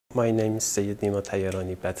My name is Seyed Nima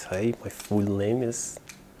Tayarani Bathaie.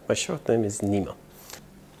 My short name is Nima.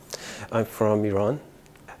 I'm from Iran.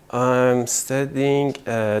 I'm studying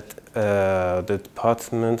at the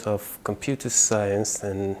Department of Computer Science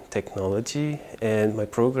and Technology, and my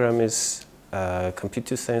program is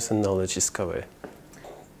Computer Science and Knowledge Discovery.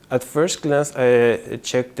 At first glance, I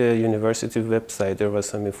checked the university website. There was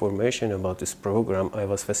some information about this program. I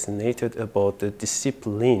was fascinated about the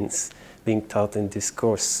disciplines being taught in this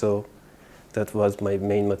course, so that was my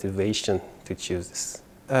main motivation to choose this.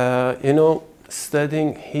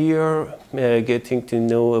 Studying here, getting to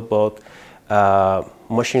know about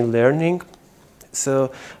machine learning,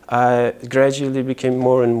 so I gradually became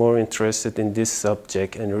more and more interested in this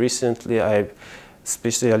subject, and recently I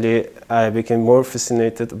became more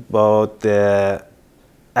fascinated about the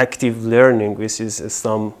active learning, which is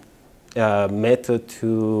some method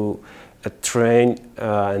to train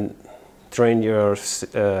your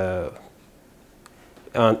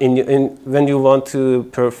when you want to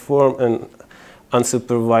perform an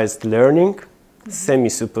unsupervised learning,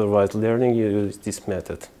 semi-supervised learning, you use this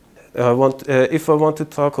method. If I want to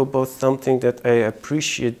talk about something that I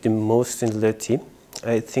appreciate the most in LETI,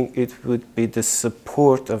 I think it would be the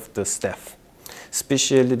support of the staff,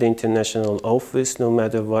 especially the international office. No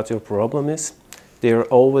matter what your problem is, they are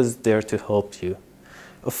always there to help you.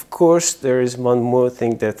 Of course, there is one more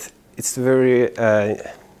thing that it's very,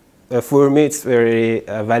 for me, it's very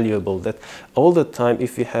valuable, that all the time,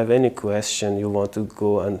 if you have any question, you want to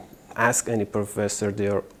go and ask any professor, they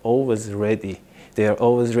are always ready. They are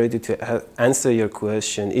always ready to answer your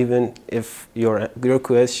question, even if your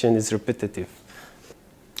question is repetitive.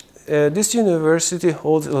 This university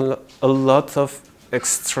holds a lot of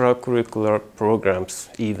extracurricular programs,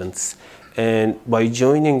 events, and by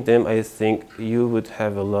joining them, I think you would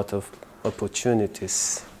have a lot of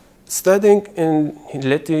opportunities. Studying in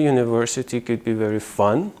LETI University could be very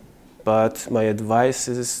fun, but my advice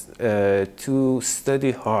is to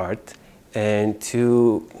study hard and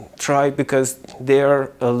to try, because there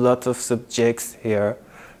are a lot of subjects here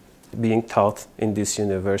being taught in this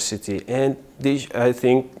university, and I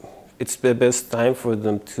think it's the best time for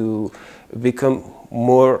them to become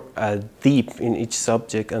more deep in each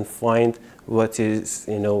subject and find what is,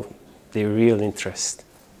 their real interest.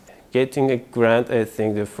 Getting a grant, I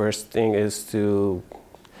think the first thing is to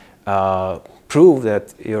prove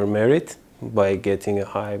that you're merit by getting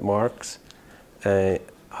high marks in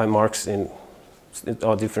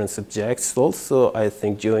all different subjects. Also, I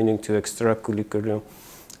think joining to extracurricular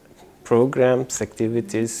programs,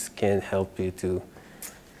 activities can help you to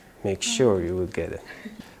make sure you will get it.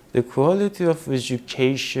 The quality of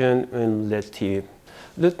education in LETI,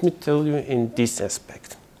 let me tell you in this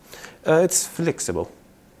aspect. It's flexible.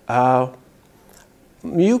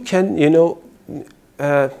 You can,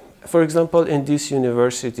 for example, in this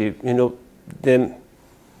university,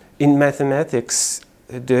 in mathematics,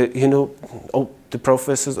 the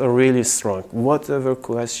professors are really strong. Whatever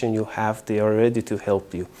question you have, they are ready to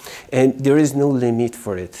help you. And there is no limit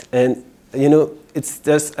for it. And, it's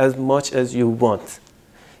just as much as you want.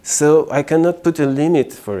 So I cannot put a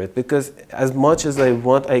limit for it, because as much as I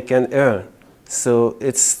want, I can earn. So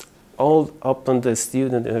it's all up on the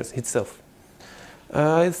student itself.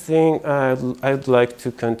 I think I'd like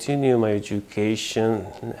to continue my education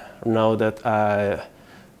now that I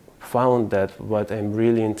found that what I'm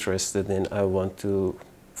really interested in, I want to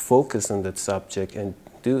focus on that subject and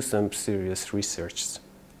do some serious research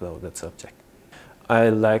about that subject. I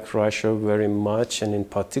like Russia very much, and in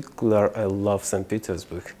particular, I love St.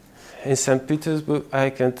 Petersburg. In St. Petersburg, I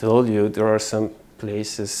can tell you there are some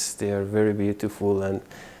places, they are very beautiful, and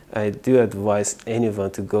I do advise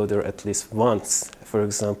anyone to go there at least once. For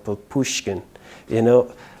example, Pushkin. There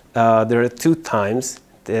are two times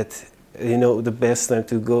that, the best time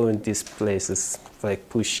to go in these places, like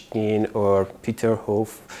Pushkin or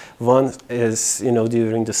Peterhof. One is,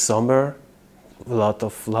 during the summer, a lot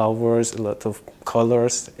of flowers, a lot of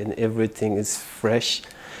colors, and everything is fresh.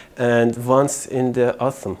 And once in the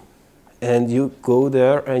autumn, and you go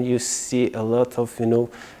there and you see a lot of,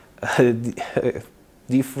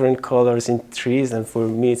 different colors in trees, and for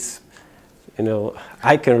me, it's,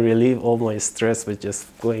 I can relieve all my stress with just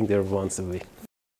going there once a week.